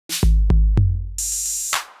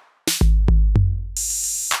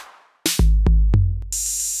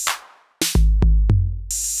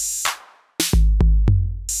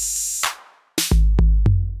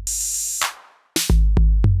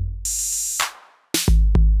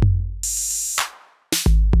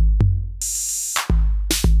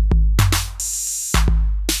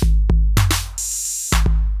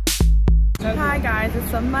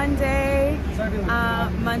Monday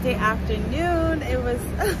afternoon. It was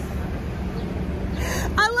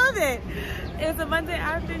I love it. It's a Monday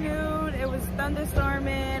afternoon. It was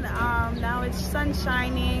thunderstorming. Now it's sun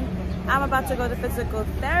shining. I'm about to go to physical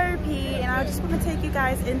therapy, and I just want to take you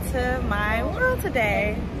guys into my world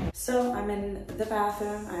today. So I'm in the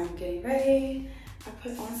bathroom. I'm getting ready. I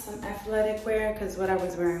put on some athletic wear because what I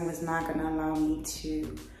was wearing was not going to allow me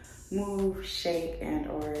to move, shake, and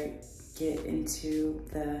or get into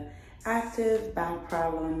the active back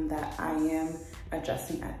problem that I am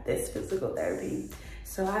addressing at this physical therapy.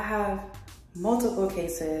 So I have multiple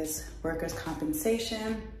cases, workers'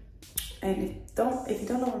 compensation. And if you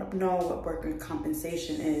don't know what workers'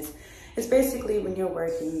 compensation is, it's basically when you're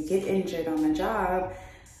working, you get injured on a job,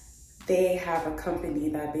 they have a company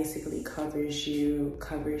that basically covers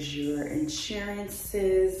your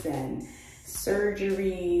insurances and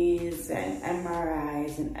surgeries and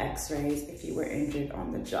MRIs and x-rays if you were injured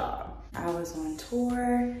on the job. I was on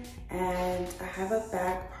tour and I have a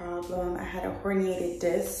back problem. I had a herniated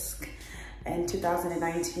disc in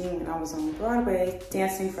 2019 when I was on Broadway,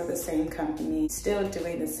 dancing for the same company, still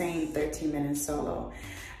doing the same 13-minute solo.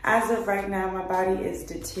 As of right now, my body is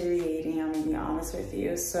deteriorating, I'm gonna be honest with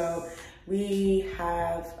you. So we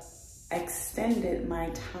have extended my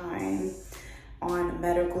time on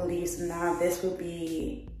medical leave. So now this will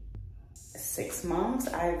be 6 months.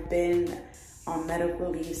 I've been on medical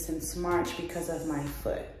leave since March because of my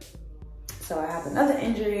foot. So I have another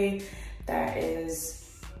injury that is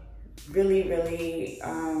really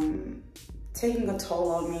taking a toll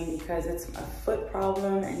on me because it's a foot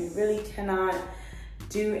problem, and you really cannot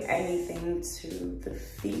do anything to the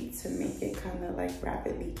feet to make it kind of like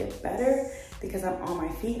rapidly get better because I'm on my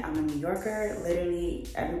feet. I'm a New Yorker. Literally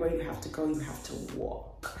everywhere you have to go, you have to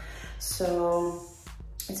walk. So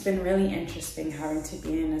it's been really interesting having to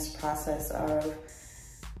be in this process of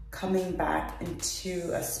coming back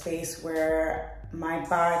into a space where my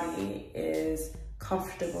body is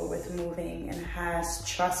comfortable with moving and has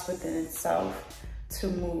trust within itself to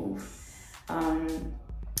move.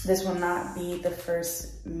 This will not be the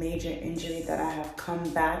first major injury that I have come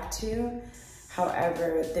back to.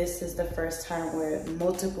 However, this is the first time where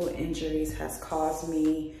multiple injuries has caused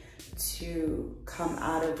me to come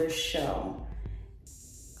out of the show.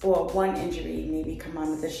 Well, one injury maybe come out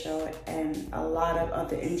of the show, and a lot of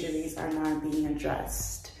other injuries are not being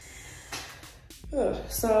addressed.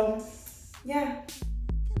 So, yeah.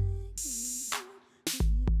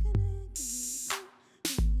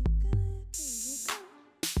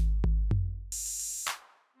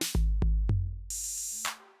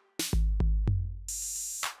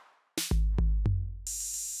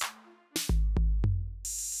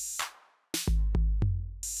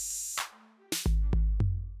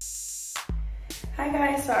 Hi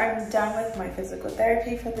guys, so I'm done with my physical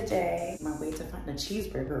therapy for the day. My way to find a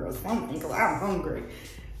cheeseburger or something because I'm hungry.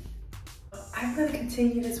 I'm gonna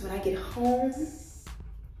continue this when I get home.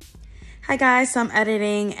 Hi guys, so I'm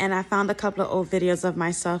editing and I found a couple of old videos of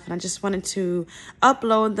myself and I just wanted to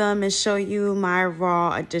upload them and show you my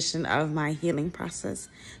raw edition of my healing process.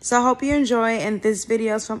 So I hope you enjoy, and this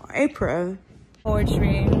video is from April.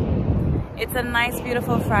 Poetry. It's a nice,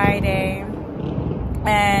 beautiful Friday,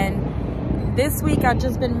 and this week I've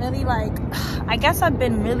just been really I guess I've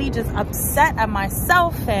been really just upset at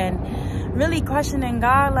myself and really questioning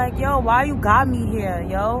God, like, yo, why you got me here,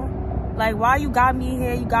 yo? Like, why you got me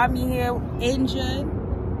here? You got me here injured.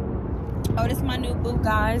 Oh, this is my new boot,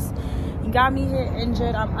 guys. You got me here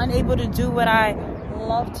injured. I'm unable to do what I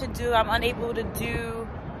love to do. I'm unable to do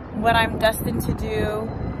what I'm destined to do.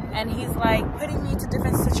 And he's like putting me into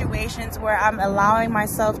different situations where I'm allowing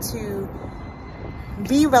myself to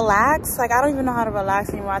be relaxed. Like, I don't even know how to relax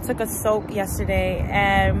anymore. I took a soak yesterday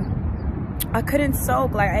and I couldn't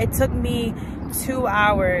soak. Like, it took me 2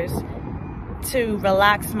 hours to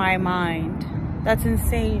relax my mind. That's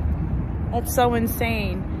insane. That's so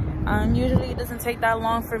insane. Usually it doesn't take that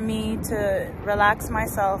long for me to relax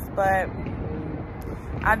myself, but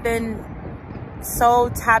I've been so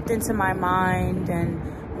tapped into my mind and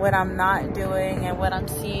what I'm not doing and what I'm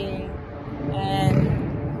seeing,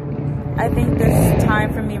 and I think this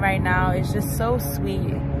time for me right now is just so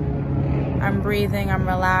sweet. I'm breathing, I'm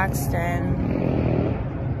relaxed, and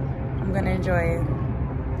I'm gonna enjoy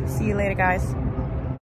it. See you later, guys.